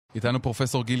איתנו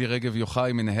פרופסור גילי רגב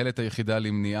יוחאי, מנהלת היחידה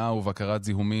למניעה ובקרת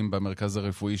זיהומים במרכז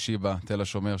הרפואי שיבא, תל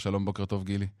השומר. שלום, בוקר טוב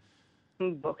גילי.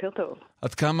 בוקר טוב.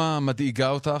 עד כמה מדאיגה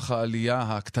אותך העלייה,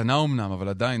 הקטנה אומנם, אבל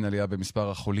עדיין עלייה במספר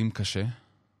החולים קשה?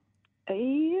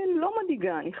 היא לא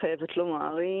מדאיגה, אני חייבת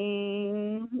לומר. היא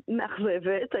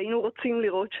מאכזבת. היינו רוצים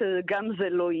לראות שגם זה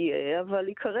לא יהיה, אבל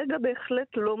היא כרגע בהחלט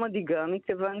לא מדאיגה,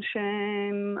 מכיוון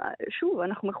ששוב,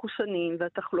 אנחנו מחוסנים,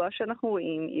 והתחלואה שאנחנו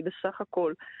רואים היא בסך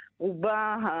הכל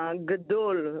רובה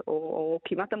הגדול, או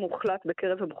כמעט המוחלט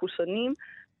בקרב המחוסנים,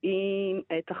 היא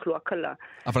תחלואה קלה.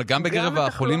 אבל גם בקרב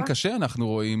החולים קשה אנחנו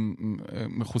רואים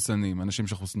מחוסנים, אנשים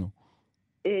שחוסנו.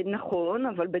 נכון,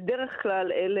 אבל בדרך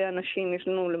כלל אלה אנשים, יש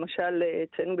לנו למשל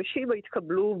אצלנו בשיבא,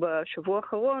 התקבלו בשבוע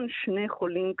האחרון 2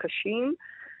 חולים קשים,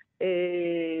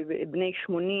 בני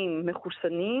 80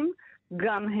 מחוסנים,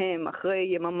 גם הם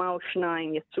אחרי יממה או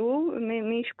 2 יצאו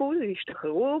מאשפוז,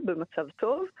 השתחררו במצב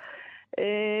טוב,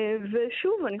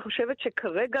 ושוב, אני חושבת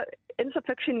שכרגע אין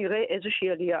ספק שנראה איזושהי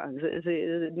עלייה. זה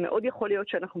מאוד יכול להיות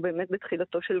שאנחנו באמת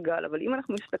בתחילתו של גל, אבל אם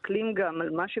אנחנו מסתכלים גם על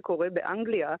מה שקורה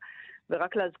באנגליה,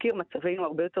 ורק להזכיר, מצבנו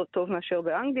הרבה יותר טוב מאשר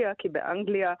באנגליה, כי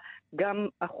באנגליה גם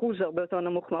אחוז הרבה יותר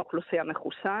נמוך מהאוכלוסייה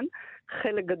מחוסן,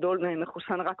 חלק גדול מהם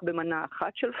מחוסן רק במנה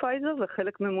אחת של פייזר,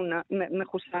 וחלק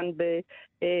מחוסן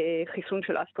בחיסון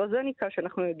של אסטרהזניקה,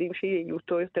 שאנחנו יודעים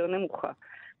שיעילותו יותר נמוכה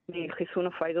מחיסון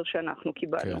הפייזר שאנחנו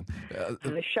קיבלנו.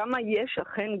 ושם יש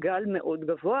אכן גל מאוד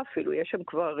גבוה, אפילו יש שם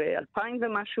כבר 2,000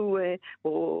 ומשהו,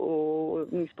 או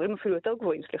מספרים אפילו יותר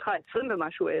גבוהים, 20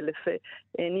 ומשהו אלף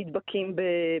נדבקים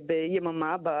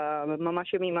ביממה,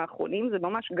 בממש ימים האחרונים. זה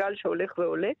ממש גל שהולך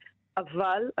ועולה,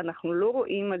 אבל אנחנו לא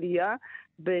רואים עלייה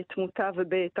בתמותה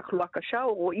ובתחלואה קשה,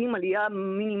 או רואים עלייה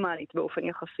מינימלית באופן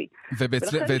יחסי.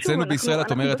 ואצלנו בישראל,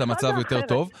 את אומרת, המצב יותר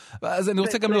טוב. אז אני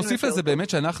רוצה גם להוסיף לזה באמת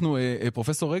שאנחנו,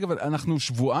 פרופסור רגב, אנחנו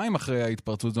שבועיים אחרי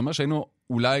ההתפרצות. זאת אומרת שהיינו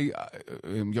אולי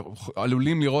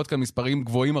עלולים לראות כאן מספרים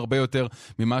גבוהים הרבה יותר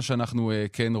ממה שאנחנו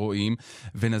כן רואים.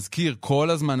 ונזכיר, כל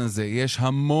הזמן הזה יש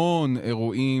המון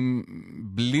אירועים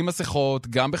בלי מסכות,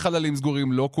 גם בחללים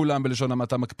סגורים, לא כולם בלשון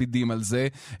המעטה מקפידים על זה,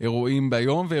 אירועים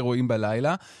ביום ואירועים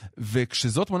בלילה.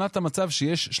 וכשזאת תמונת המצב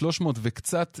שיש 300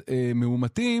 וקצת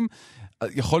מאומתים,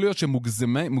 יכול להיות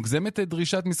שמוגזמת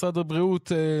דרישת משרד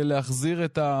הבריאות להחזיר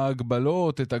את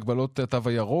ההגבלות, את הגבלות התו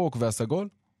הירוק והסגול?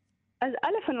 אז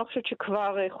א', אני לא חושבת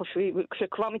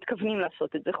שכבר מתכוונים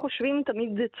לעשות את זה. חושבים תמיד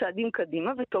צעדים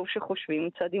קדימה, וטוב שחושבים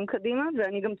צעדים קדימה,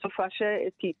 ואני גם צופה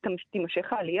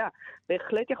שתימשך העלייה.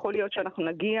 בהחלט יכול להיות שאנחנו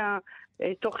נגיע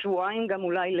תוך שבועיים גם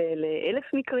אולי ל1,000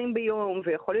 מקרים ביום,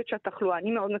 ויכול להיות שהתחלואה,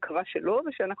 אני מאוד מקווה שלא,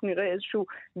 ושאנחנו נראה איזשהו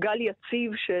גל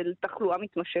יציב של תחלואה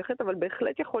מתמשכת, אבל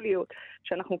בהחלט יכול להיות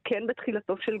שאנחנו כן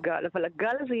בתחילתו של גל, אבל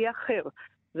הגל הזה יהיה אחר.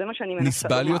 זה מה שאני מנסה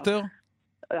לומר. נסבל יותר?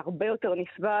 הרבה יותר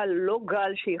נסבל, לא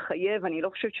גל שיחייב, אני לא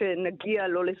חושבת שנגיע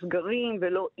לא לסגרים,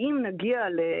 ולא אם נגיע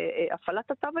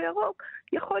להפעלת התו הירוק,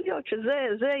 יכול להיות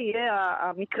שזה יהיה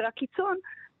המקרה הקיצון,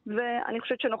 ואני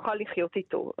חושבת שנוכל לחיות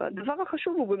איתו. הדבר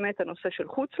החשוב הוא באמת הנושא של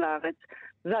חוץ לארץ,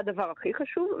 זה הדבר הכי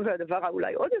חשוב, והדבר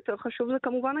אולי עוד יותר חשוב זה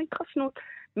כמובן ההתחסנות.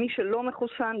 מי שלא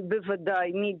מחוסן,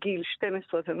 בוודאי מגיל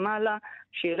 12 ומעלה,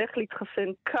 שילך להתחסן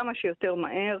כמה שיותר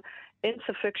מהר. אין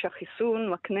ספק שהחיסון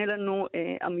מקנה לנו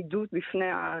עמידות בפני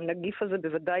הנגיף הזה,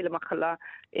 בוודאי למחלה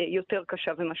יותר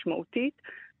קשה ומשמעותית,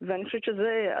 ואני חושבת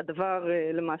שזה הדבר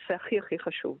למעשה הכי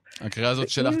חשוב. הקריאה הזאת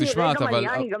שלך תשמעת, אבל...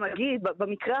 אני גם אגיד,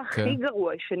 במקרה הכי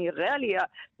גרוע, שנראה עלייה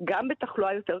גם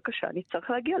בתחלואה יותר קשה, אני צריך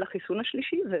להגיע לחיסון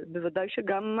השלישי, ובוודאי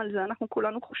שגם על זה אנחנו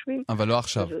כולנו חושבים. אבל לא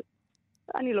עכשיו.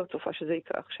 אני לא צופה שזה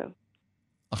יקרה עכשיו.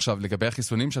 עכשיו, לגבי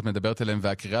החיסונים שאת מדברת עליהם,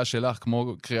 והקריאה שלך, כמו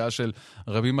קריאה של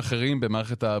רבים אחרים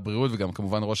במערכת הבריאות, וגם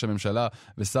כמובן ראש הממשלה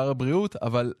ושר הבריאות,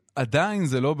 אבל עדיין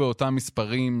זה לא באותם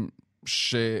מספרים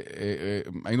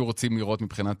שהיינו רוצים לראות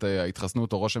מבחינת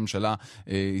ההתחסנות, או ראש הממשלה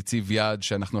הציב יד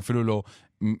שאנחנו אפילו לא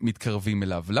מתקרבים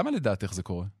אליו. למה לדעתך זה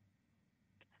קורה?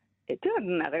 תראה,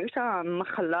 מהרגע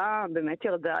שהמחלה באמת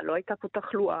ירדה, לא הייתה פה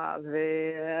תחלואה,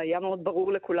 והיה מאוד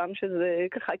ברור לכולם שזה,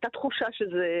 ככה הייתה תחושה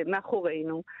שזה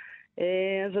מאחורינו.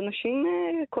 אז אנשים,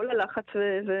 כל הלחץ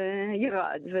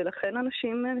וירד, ולכן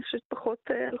אנשים, אני חושבת, פחות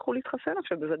הלכו להתחסן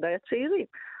עכשיו, בוודאי הצעירים.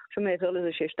 עכשיו, מעבר לזה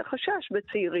שיש את החשש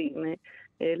בצעירים,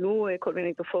 העלו כל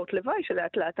מיני תופעות לוואי,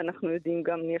 שלאט לאט אנחנו יודעים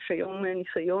גם, יש היום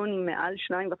ניסיון עם מעל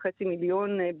 2.5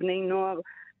 מיליון בני נוער,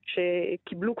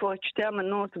 שקיבלו כבר את 2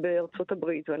 המנות בארצות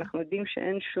הברית, ואנחנו יודעים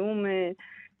שאין שום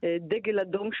דגל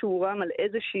אדום שהורם על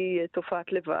איזושהי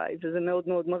תופעת לוואי, וזה מאוד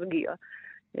מאוד מרגיע.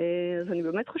 אז אני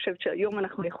באמת חושבת שהיום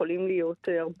אנחנו יכולים להיות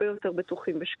הרבה יותר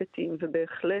בטוחים ושקטים,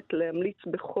 ובהחלט להמליץ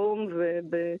בחום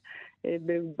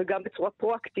וגם בצורה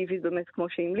פרואקטיבית, באמת כמו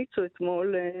שהמליצו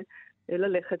אתמול,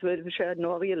 ללכת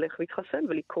ושהנוער ילך ויתחסן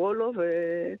ולקרוא לו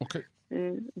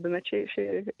באמת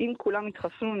שאם כולם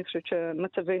יתחסנו, אני חושבת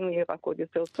שמצבנו יהיה רק עוד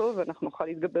יותר טוב, ואנחנו נוכל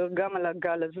להתגבר גם על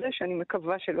הגל הזה, שאני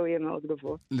מקווה שלא יהיה מאוד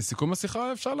גבוה. לסיכום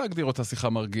השיחה, אפשר להגדיר אותה שיחה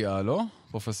מרגיעה, לא?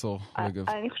 פרופסור רגב.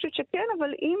 אני חושבת שכן, אבל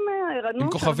עם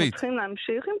הערנות, אנחנו צריכים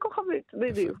להמשיך עם כוכבית,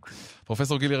 בדיוק.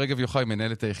 פרופסור גילי רגב יוחאי,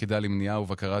 מנהלת היחידה למניעה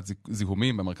ובקרת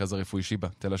זיהומים במרכז הרפואי שיבא,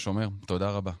 תל השומר.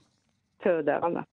 תודה רבה. תודה רבה.